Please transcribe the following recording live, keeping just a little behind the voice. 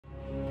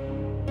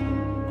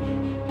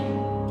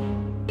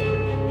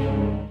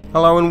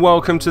Hello and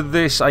welcome to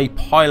this, a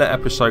pilot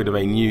episode of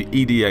a new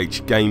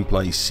EDH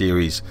gameplay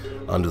series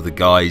under the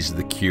guise of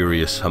the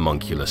curious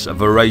Homunculus, a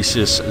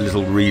voracious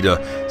little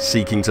reader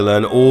seeking to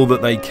learn all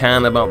that they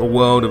can about the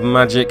world of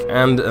Magic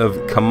and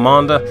of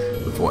Commander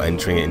before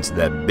entering it into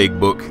their big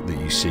book that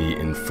you see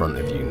in front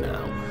of you now.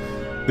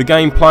 The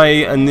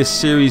gameplay in this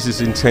series is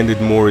intended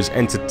more as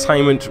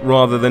entertainment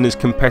rather than as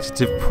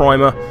competitive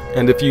primer,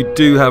 and if you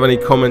do have any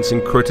comments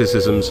and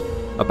criticisms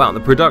about the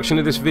production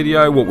of this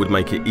video, what would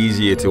make it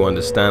easier to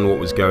understand what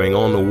was going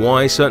on or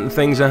why certain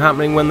things are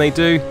happening when they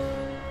do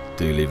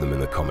leave them in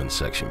the comments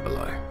section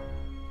below.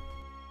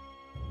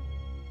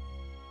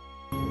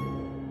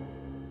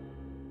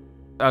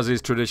 As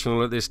is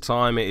traditional at this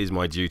time, it is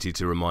my duty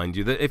to remind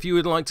you that if you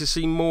would like to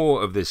see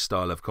more of this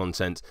style of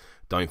content,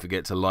 don't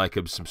forget to like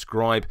and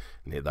subscribe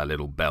and hit that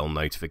little bell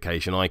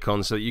notification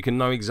icon so that you can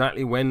know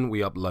exactly when we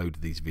upload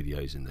these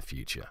videos in the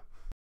future.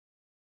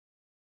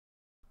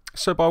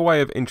 So by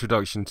way of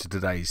introduction to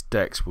today's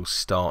decks, we'll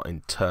start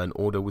in turn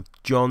order with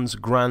John's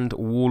Grand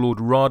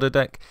Warlord Radha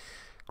deck.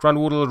 Grand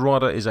Warlord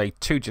Radha is a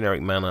 2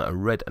 generic mana, a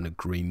red and a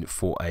green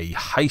for a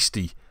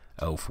hasty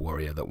elf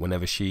warrior that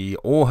whenever she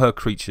or her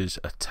creatures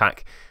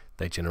attack,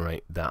 they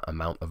generate that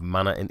amount of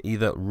mana in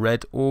either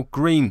red or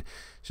green.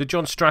 So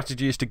John's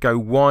strategy is to go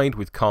wide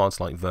with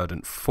cards like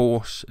Verdant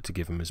Force to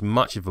give him as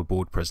much of a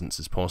board presence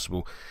as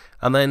possible,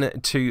 and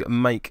then to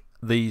make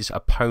these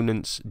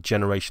opponents'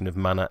 generation of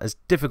mana as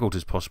difficult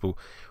as possible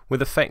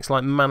with effects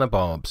like mana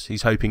barbs.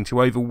 He's hoping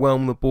to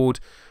overwhelm the board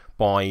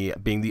by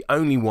being the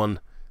only one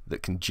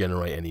that can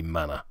generate any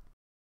mana.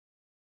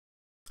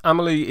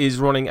 Amelie is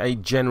running a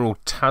General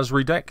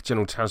Tazri deck.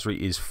 General Tazri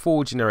is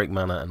 4 generic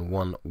mana and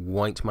 1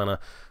 white mana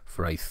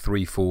for a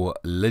 3/4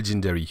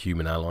 legendary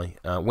human ally.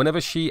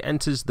 Whenever she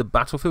enters the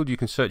battlefield, you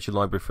can search your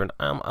library for an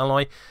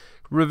ally,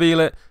 reveal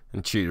it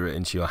and tutor it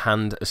into your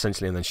hand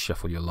essentially, and then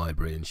shuffle your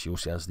library. And she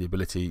also has the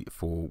ability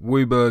for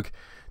Wooburg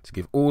to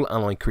give all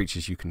ally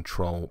creatures you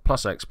control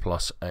 +X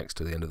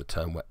to the end of the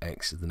turn, where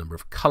X is the number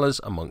of colours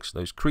amongst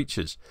those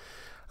creatures.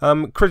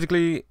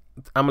 Critically,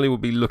 Amelie will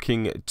be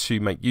looking to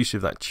make use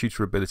of that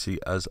tutor ability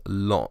as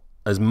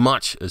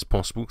much as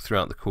possible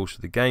throughout the course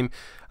of the game,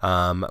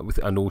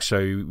 and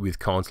also with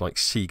cards like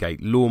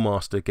Seagate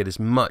Lawmaster, get as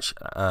much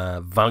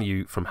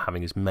value from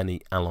having as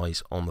many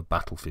allies on the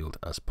battlefield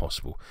as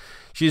possible.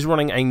 She is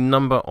running a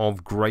number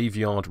of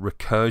graveyard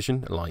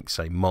recursion, like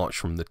say March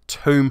from the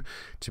Tomb,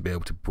 to be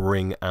able to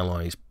bring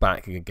allies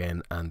back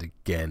again and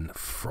again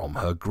from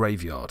her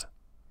graveyard.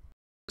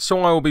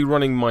 So I will be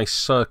running my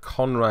Syr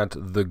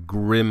Konrad the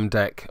Grim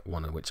deck,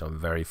 one of which I'm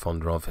very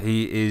fond of.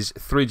 He is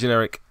 3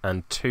 generic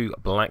and 2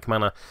 black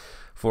mana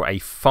for a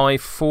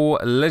 5/4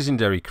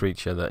 legendary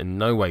creature that in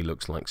no way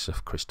looks like Sir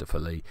Christopher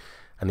Lee.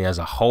 And he has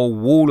a whole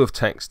wall of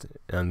text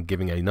and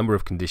giving a number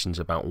of conditions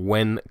about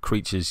when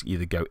creatures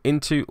either go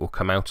into or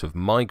come out of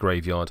my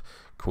graveyard,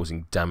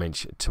 causing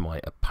damage to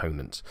my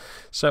opponent.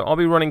 So I'll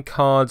be running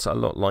cards a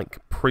lot like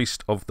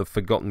Priest of the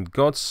Forgotten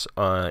Gods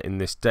in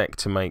this deck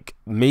to make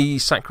me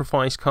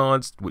sacrifice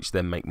cards, which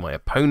then make my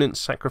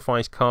opponents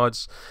sacrifice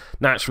cards.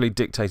 Naturally,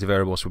 Dictator of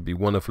Erebos would be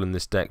wonderful in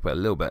this deck, but a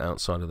little bit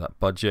outside of that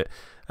budget.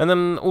 And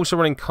then also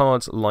running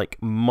cards like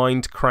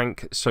Mind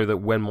Crank, so that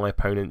when my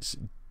opponents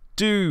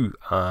do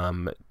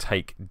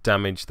take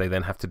damage, they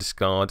then have to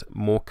discard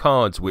more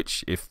cards,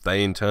 which if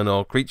they in turn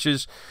are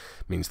creatures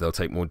means they'll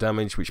take more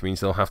damage, which means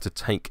they'll have to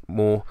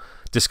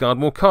discard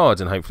more cards,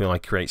 and hopefully I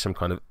create some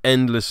kind of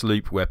endless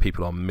loop where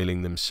people are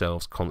milling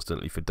themselves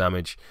constantly for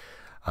damage.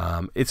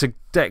 It's a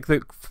deck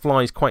that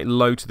flies quite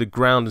low to the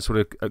ground and sort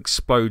of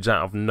explodes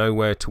out of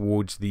nowhere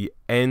towards the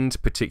end,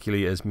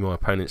 particularly as my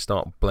opponents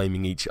start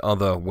blaming each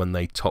other when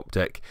they top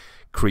deck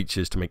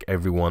creatures to make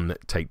everyone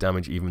take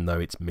damage, even though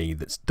it's me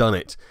that's done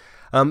it.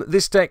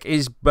 This deck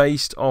is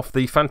based off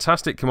the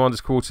fantastic Commander's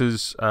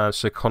Quarters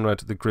Syr Konrad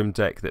the Grim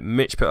deck that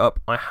Mitch put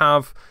up. I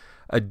have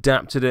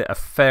adapted it a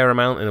fair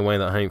amount in a way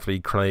that hopefully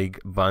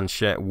Craig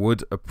Banchette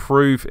would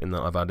approve, in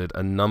that I've added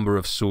a number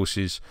of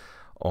sources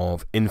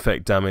of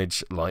infect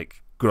damage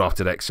like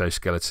Grafted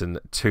Exoskeleton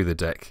to the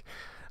deck,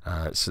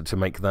 so to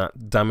make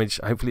that damage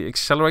hopefully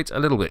accelerate a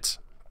little bit.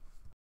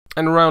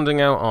 And rounding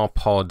out our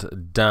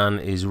pod, Dan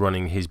is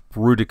running his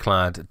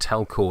Brudiclad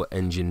Telcor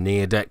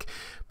Engineer deck.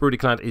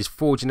 Brudiclad is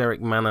 4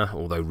 generic mana,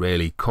 although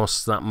rarely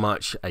costs that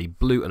much, a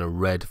blue and a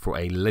red for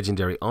a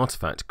legendary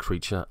artifact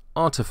creature,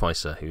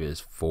 Artificer, who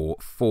is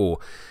 4/4.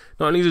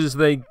 Not only does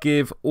they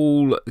give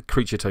all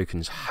creature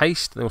tokens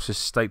haste, they also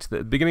state that at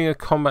the beginning of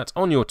combat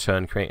on your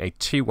turn, create a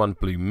 2/1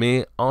 blue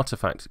mirror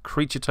artifact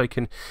creature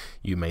token.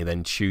 You may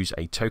then choose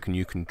a token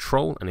you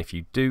control, and if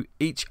you do,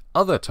 each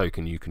other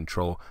token you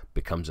control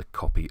becomes a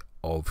copy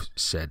of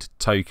said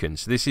token.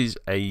 So this is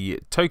a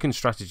token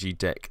strategy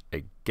deck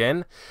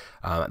again,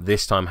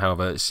 this time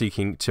however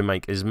seeking to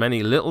make as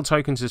many little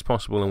tokens as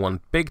possible in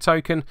one big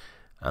token,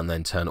 and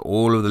then turn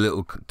all of the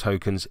little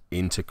tokens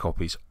into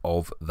copies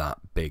of that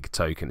big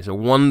token. It's a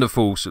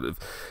wonderful sort of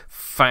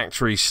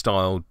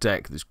factory-style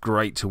deck that's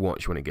great to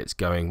watch when it gets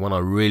going, one I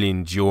really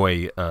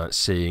enjoy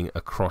seeing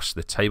across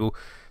the table.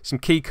 Some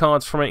key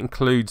cards from it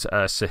include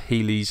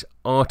Saheeli's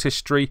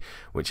Artistry,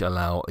 which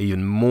allow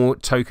even more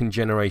token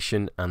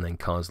generation, and then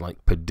cards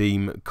like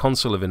Padim,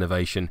 Console of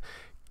Innovation,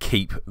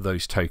 keep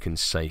those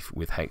tokens safe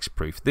with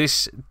hexproof.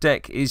 This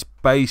deck is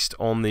based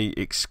on the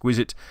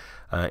exquisite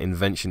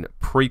Invention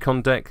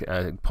Precon deck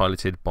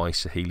piloted by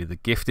Saheeli the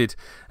Gifted,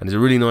 and is a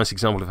really nice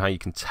example of how you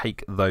can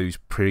take those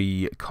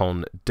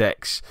Precon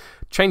decks,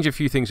 change a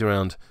few things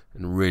around,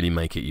 and really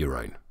make it your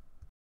own.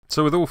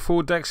 So with all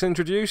 4 decks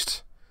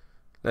introduced,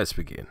 let's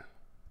begin.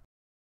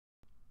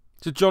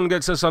 So John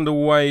gets us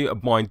underway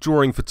by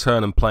drawing for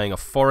turn and playing a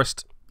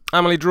forest.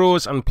 Amelie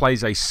draws and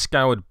plays a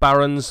Scoured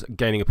Barrens,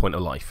 gaining a point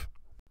of life.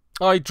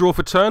 I draw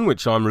for turn,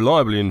 which I'm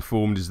reliably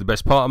informed is the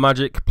best part of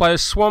Magic, play a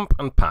swamp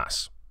and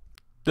pass.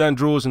 Dan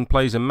draws and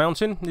plays a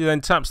mountain. He then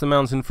taps the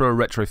mountain for a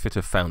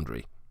Retrofitter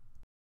Foundry.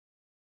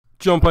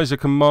 John plays a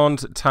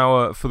command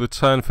tower for the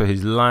turn for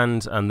his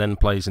land, and then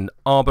plays an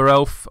Arbor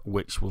Elf,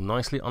 which will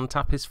nicely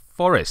untap his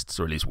forests,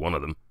 or at least one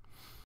of them.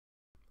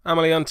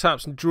 Amelie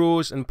untaps and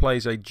draws and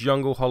plays a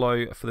Jungle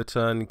Hollow for the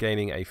turn,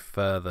 gaining a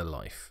further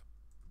life.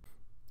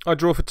 I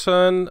draw for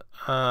turn,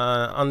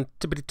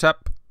 untippity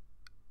tap,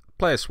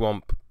 play a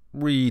swamp,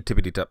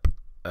 re-tippity tap,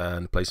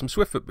 and play some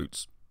Swiftfoot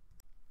Boots.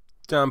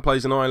 Dan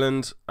plays an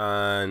island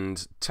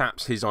and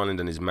taps his island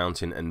and his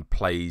mountain and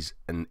plays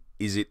an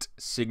Is It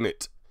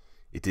Signet.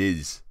 It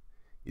is.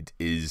 It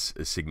is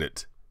a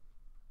signet.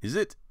 Is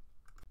it?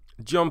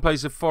 John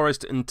plays a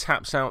forest and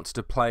taps out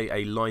to play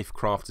a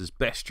Lifecrafter's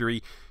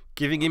Bestiary,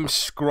 giving him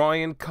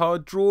scry and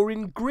card draw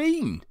in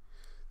green.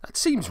 That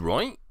seems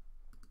right.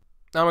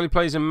 Amelie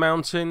plays a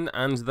mountain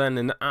and then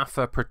an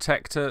Afa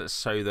Protector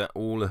so that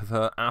all of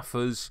her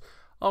Afas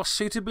are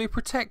suitably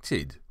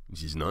protected,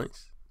 which is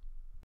nice.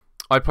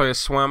 I play a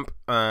swamp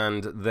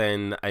and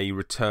then a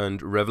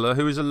Returned Reveler,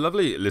 who is a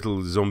lovely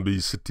little zombie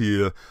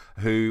satyr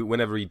who,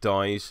 whenever he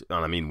dies,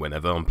 and I mean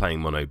whenever, I'm playing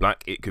mono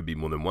black, it could be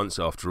more than once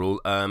after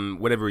all,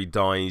 whenever he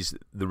dies,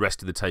 the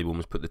rest of the table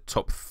must put the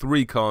top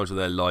 3 cards of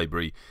their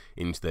library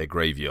into their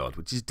graveyard,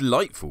 which is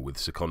delightful with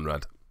Syr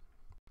Konrad.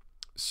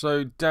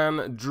 So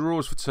Dan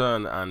draws for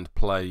turn and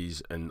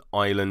plays an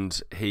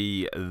island.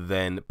 He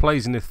then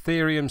plays an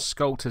Ethereum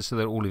Sculptor so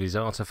that all of his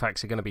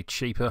artifacts are going to be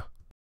cheaper.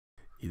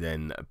 He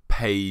then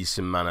pays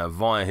some mana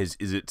via his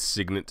Is It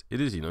Signet, it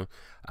is, you know,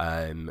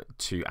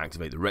 to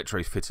activate the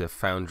Retrofitter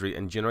Foundry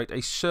and generate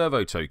a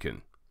servo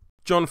token.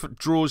 John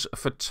draws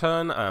for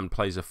turn and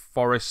plays a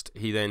forest.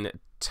 He then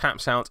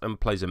taps out and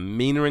plays a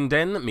Mina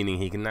Den, meaning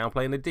he can now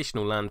play an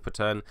additional land per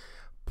turn.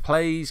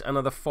 Plays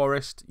another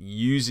forest,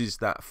 uses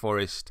that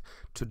forest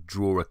to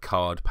draw a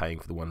card, paying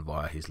for the one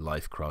via his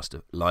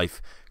Lifecrafter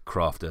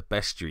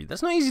Bestiary.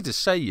 That's not easy to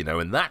say, you know,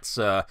 and that's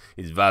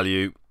his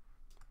value.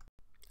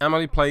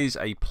 Amelie plays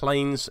a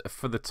Plains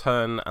for the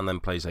turn and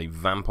then plays a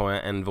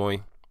Vampire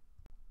Envoy.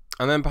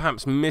 And then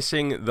perhaps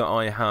missing that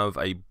I have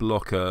a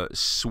blocker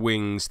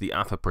swings the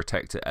Afa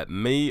Protector at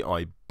me.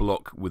 I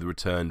block with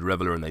Returned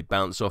Reveler and they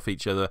bounce off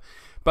each other.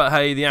 But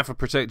hey, the Afa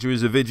Protector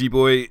is a Vigi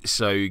boy,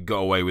 so got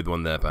away with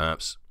one there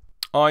perhaps.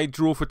 I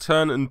draw for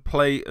turn and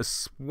play a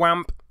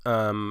Swamp,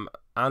 and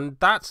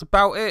that's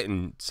about it,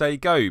 and say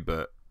go,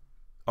 but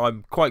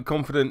I'm quite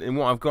confident in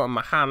what I've got in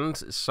my hand,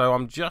 so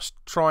I'm just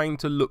trying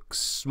to look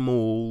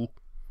small.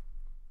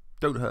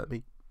 Don't hurt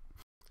me.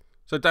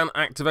 So Dan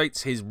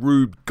activates his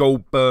Rube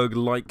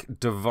Goldberg-like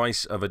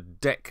device of a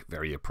deck,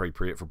 very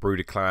appropriate for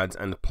Brudiclad,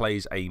 and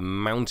plays a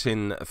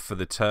mountain for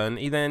the turn.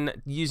 He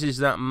then uses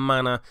that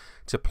mana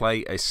to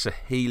play a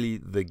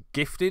Saheeli the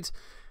Gifted,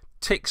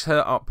 ticks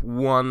her up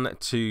 1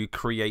 to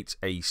create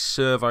a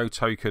servo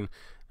token,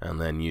 and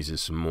then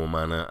uses some more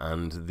mana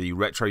and the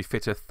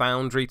Retrofitter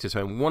Foundry to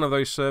turn one of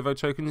those servo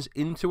tokens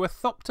into a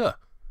Thopter.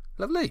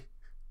 Lovely.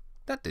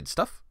 That did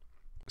stuff.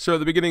 So at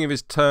the beginning of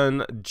his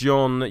turn,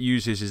 John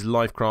uses his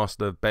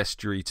Lifecrafter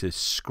Bestiary to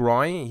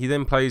scry. He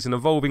then plays an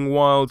Evolving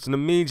Wilds and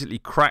immediately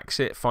cracks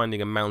it,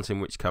 finding a mountain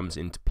which comes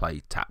into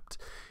play tapped.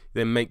 He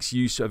then makes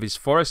use of his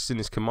forests in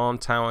his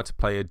command tower to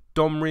play a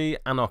Domri,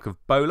 Anarch of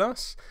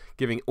Bolas,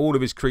 giving all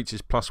of his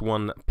creatures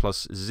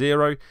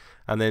 +1/+0,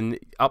 and then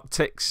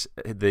upticks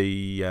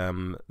the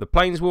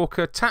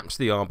Planeswalker, taps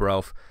the Arbor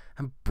Elf,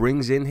 and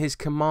brings in his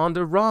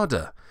commander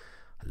Radha.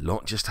 A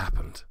lot just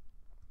happened.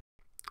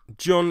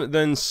 John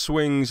then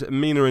swings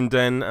Mina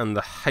Den and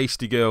the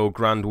hasty girl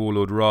Grand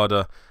Warlord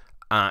Radha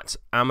at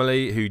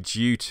Amelie, who,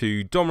 due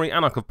to Domri,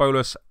 Anarch of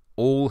Bolas,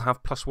 all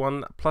have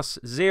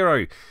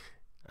 +1/+0.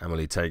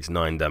 Amelie takes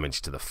 9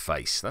 damage to the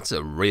face. That's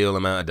a real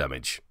amount of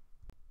damage.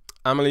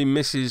 Amelie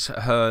misses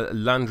her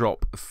land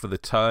drop for the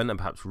turn, and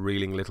perhaps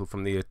reeling little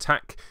from the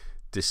attack,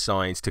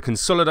 decides to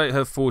consolidate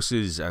her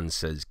forces and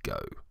says go.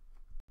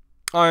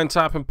 I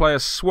untap and play a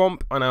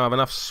swamp. I now have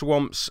enough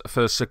swamps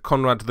for Syr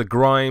Konrad the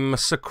Grime,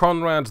 Syr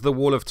Konrad the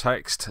Wall of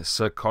Text,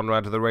 Syr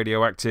Konrad the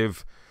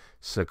Radioactive,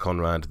 Syr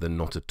Konrad the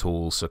Not At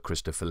All Sir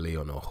Christopher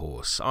Leon or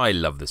Horse. I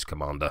love this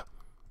commander.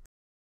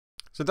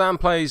 So Dan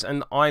plays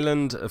an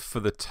island for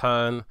the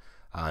turn,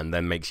 and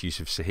then makes use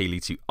of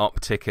Saheeli to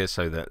upticker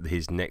so that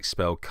his next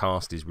spell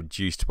cast is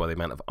reduced by the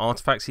amount of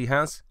artifacts he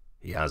has.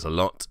 He has a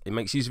lot. It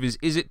makes use of his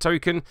Is It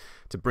token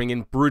to bring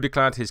in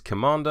Brudiclad, his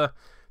commander.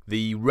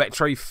 The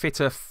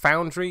Retrofitter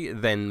Foundry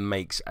then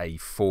makes a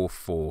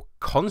 4/4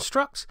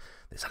 construct.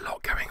 There's a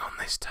lot going on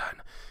this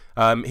turn.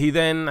 He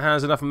then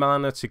has enough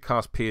mana to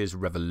cast Pier's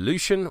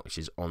Revolution, which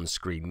is on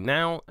screen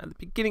now. At the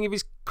beginning of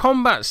his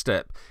combat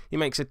step, he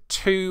makes a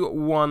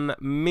 2/1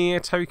 Mir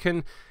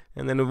token,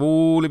 and then of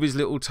all of his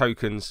little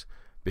tokens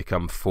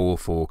become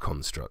 4/4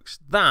 constructs.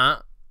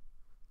 That,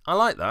 I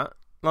like that.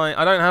 Like,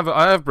 I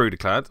have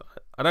Brudiclad.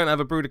 I don't have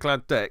a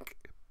Brudiclad deck,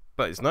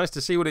 but it's nice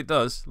to see what it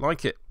does.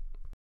 Like it.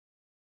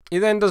 He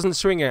then doesn't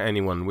swing at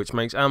anyone, which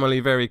makes Amelie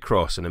very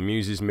cross and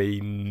amuses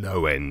me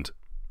no end.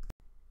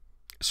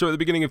 So at the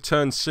beginning of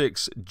turn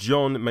 6,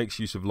 John makes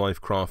use of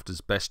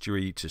Lifecrafter's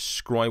Bestiary to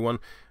scry one,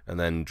 and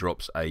then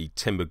drops a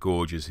Timber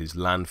Gorge as his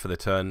land for the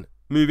turn.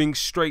 Moving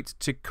straight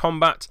to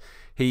combat,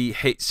 he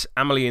hits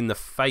Amelie in the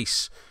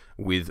face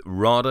with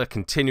Radha,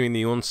 continuing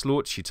the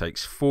onslaught. She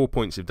takes 4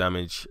 points of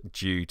damage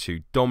due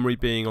to Domri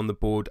being on the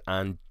board,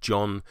 and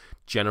John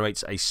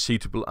generates a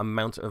suitable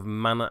amount of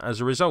mana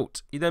as a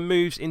result. He then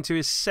moves into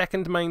his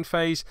second main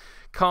phase,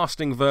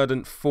 casting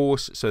Verdant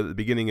Force, so at the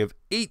beginning of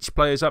each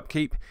player's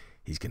upkeep,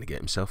 he's going to get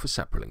himself a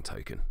Saproling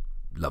token.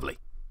 Lovely.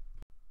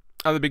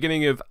 At the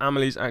beginning of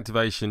Amelie's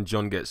activation,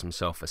 John gets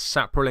himself a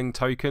Saproling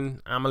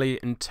token. Amelie,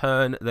 in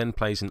turn, then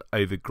plays an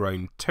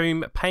Overgrown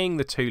Tomb, paying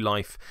the 2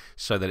 life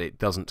so that it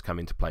doesn't come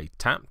into play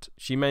tapped.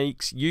 She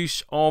makes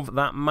use of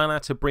that mana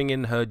to bring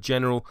in her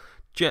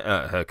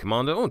her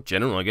commander, or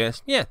general, I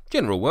guess. Yeah,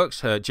 general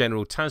works. Her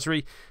general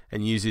Tazri,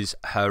 and uses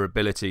her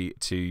ability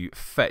to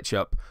fetch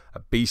up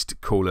a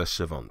Beast Caller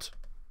Savant.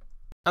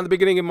 At the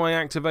beginning of my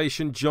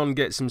activation, John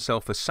gets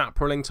himself a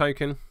Saproling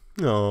token.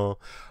 Oh,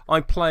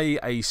 I play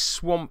a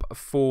Swamp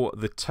for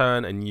the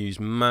turn and use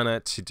mana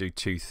to do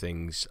 2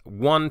 things.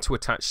 One, to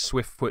attach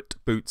Swiftfoot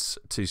Boots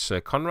to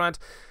Syr Konrad,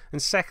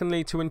 and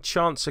secondly, to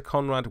enchant Syr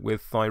Konrad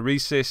with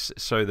Thyresis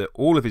so that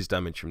all of his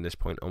damage from this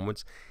point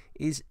onwards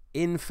is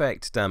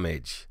infect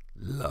damage.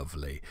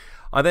 Lovely.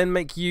 I then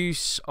make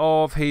use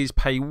of his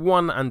pay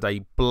 1 and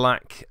a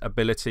black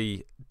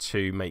ability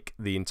to make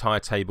the entire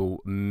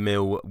table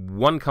mill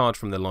 1 card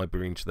from their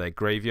library into their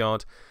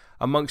graveyard.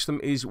 Amongst them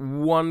is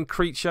 1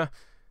 creature,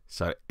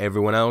 so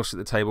everyone else at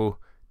the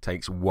table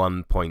takes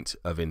 1 point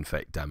of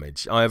infect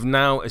damage. I have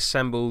now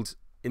assembled,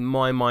 in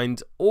my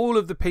mind, all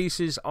of the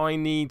pieces I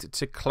need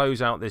to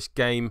close out this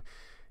game.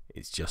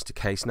 It's just a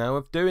case now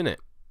of doing it.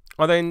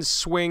 I then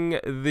swing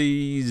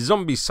the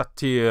Zombie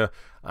Satyr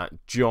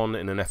at John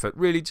in an effort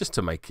really just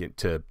to make it,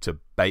 to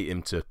bait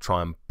him to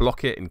try and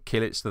block it and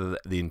kill it so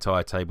that the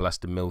entire table has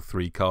to mill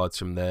 3 cards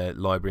from their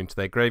library into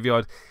their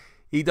graveyard.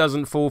 He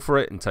doesn't fall for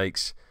it and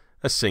takes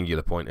a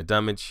singular point of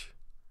damage,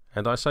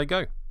 and I say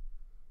go.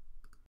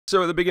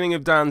 So at the beginning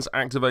of Dan's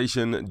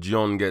activation,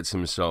 John gets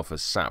himself a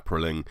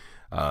Saproling.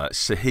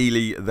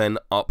 Saheeli then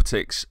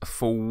upticks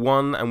for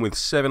 1, and with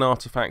 7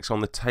 artifacts on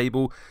the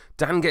table,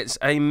 Dan gets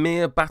a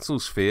Mir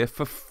Battlesphere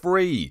for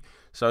free.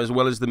 So as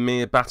well as the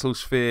Mir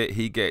Battlesphere,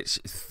 he gets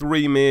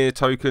 3 Mir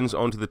tokens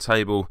onto the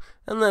table,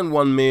 and then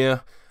 1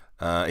 Mir.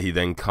 He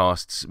then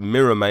casts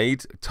Mirror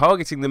Maid,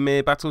 targeting the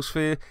Mir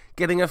Battlesphere,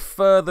 getting a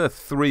further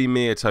 3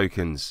 Mir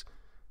tokens,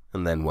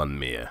 and then 1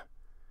 Mir.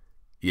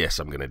 Yes,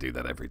 I'm going to do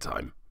that every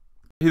time.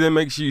 He then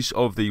makes use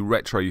of the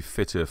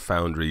Retrofitter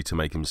Foundry to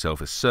make himself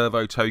a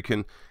Servo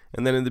token,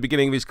 and then in the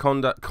beginning of his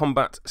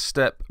combat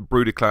step,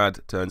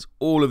 Brudiclad turns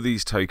all of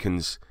these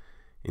tokens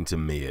into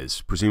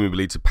Mirs,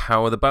 presumably to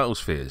power the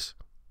Battlespheres.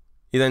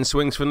 He then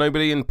swings for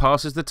nobody and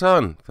passes the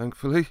turn,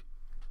 thankfully.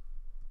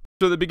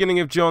 So at the beginning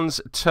of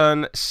John's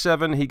turn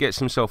 7, he gets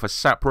himself a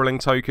Saproling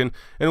token,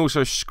 and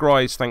also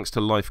scries thanks to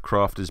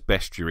Lifecrafter's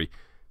Bestiary.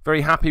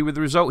 Very happy with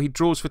the result. He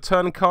draws for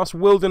turn and casts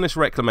Wilderness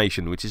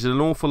Reclamation, which is an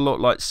awful lot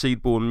like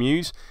Seedborn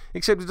Muse,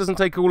 except it doesn't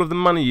take all of the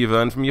money you've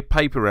earned from your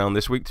paper round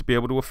this week to be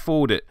able to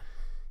afford it.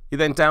 He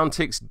then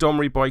downticks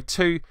Domri by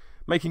 2,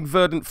 making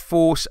Verdant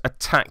Force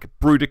attack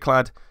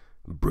Brudiclad.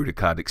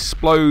 Brudiclad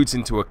explodes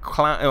into a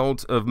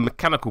cloud of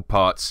mechanical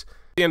parts.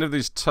 At the end of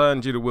this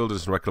turn, due to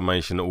Wilderness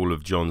Reclamation, all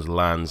of John's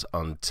lands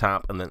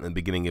untap, and then at the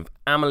beginning of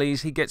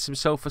Amelie's, he gets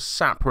himself a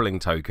Saproling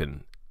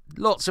token.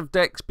 Lots of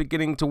decks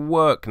beginning to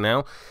work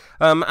now.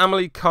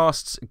 Amelie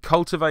casts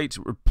Cultivate,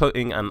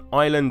 putting an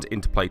island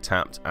into play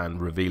tapped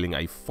and revealing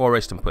a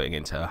forest and putting it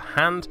into her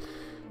hand.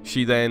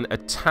 She then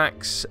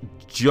attacks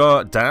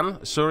Dan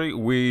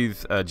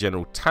with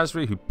General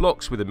Tazri, who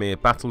blocks with a Mir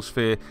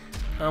Battlesphere.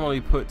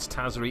 Amelie puts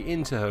Tazri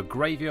into her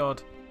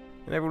graveyard,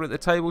 and everyone at the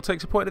table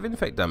takes a point of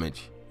infect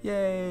damage.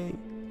 Yay!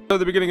 So at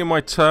the beginning of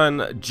my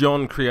turn,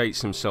 John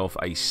creates himself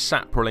a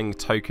Saproling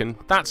token.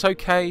 That's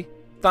okay.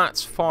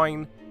 That's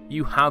fine.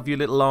 You have your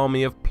little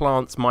army of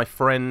plants, my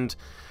friend.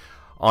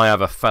 I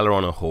have a fella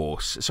on a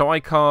horse. So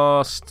I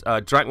cast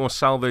Drakmor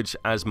Salvage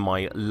as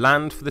my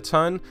land for the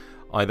turn.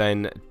 I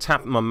then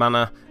tap my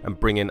mana and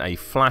bring in a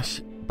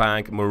flash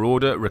bag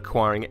Marauder,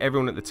 requiring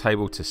everyone at the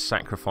table to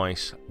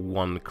sacrifice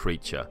one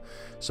creature.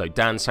 So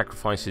Dan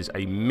sacrifices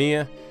a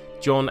Mere,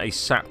 John a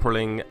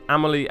Saproling,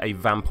 Amelie a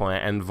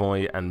Vampire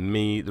Envoy, and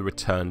me the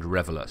Returned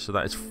Reveler. So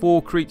that is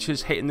 4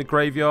 creatures hitting the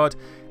graveyard.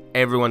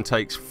 Everyone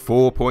takes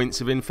 4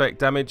 points of infect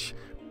damage,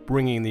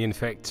 bringing the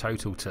infect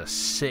total to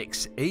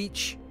 6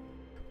 each.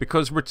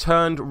 Because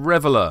Returned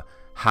Reveler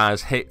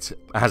has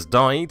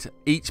died,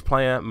 each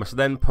player must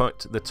then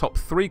put the top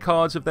 3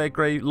 cards of their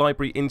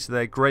library into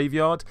their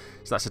graveyard.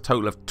 So that's a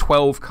total of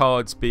 12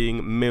 cards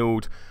being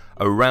milled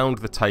around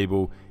the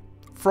table.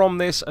 From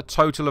this, a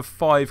total of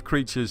 5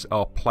 creatures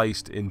are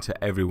placed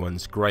into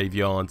everyone's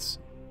graveyards,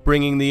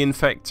 bringing the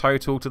infect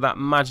total to that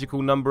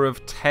magical number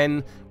of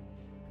 10,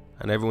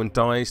 and everyone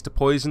dies to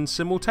poison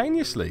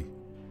simultaneously,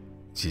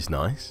 which is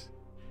nice.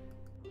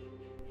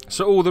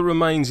 So all that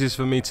remains is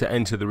for me to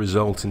enter the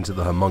result into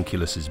the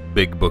Homunculus'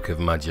 Big Book of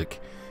Magic,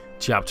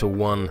 Chapter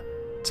 1,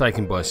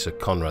 taken by Syr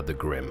Konrad the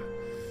Grim.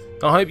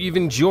 I hope you've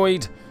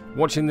enjoyed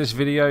watching this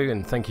video,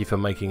 and thank you for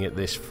making it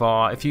this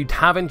far. If you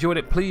have enjoyed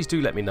it, please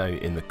do let me know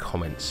in the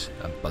comments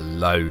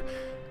below,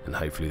 and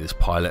hopefully this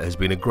pilot has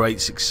been a great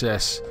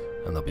success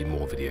and there'll be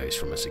more videos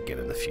from us again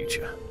in the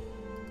future.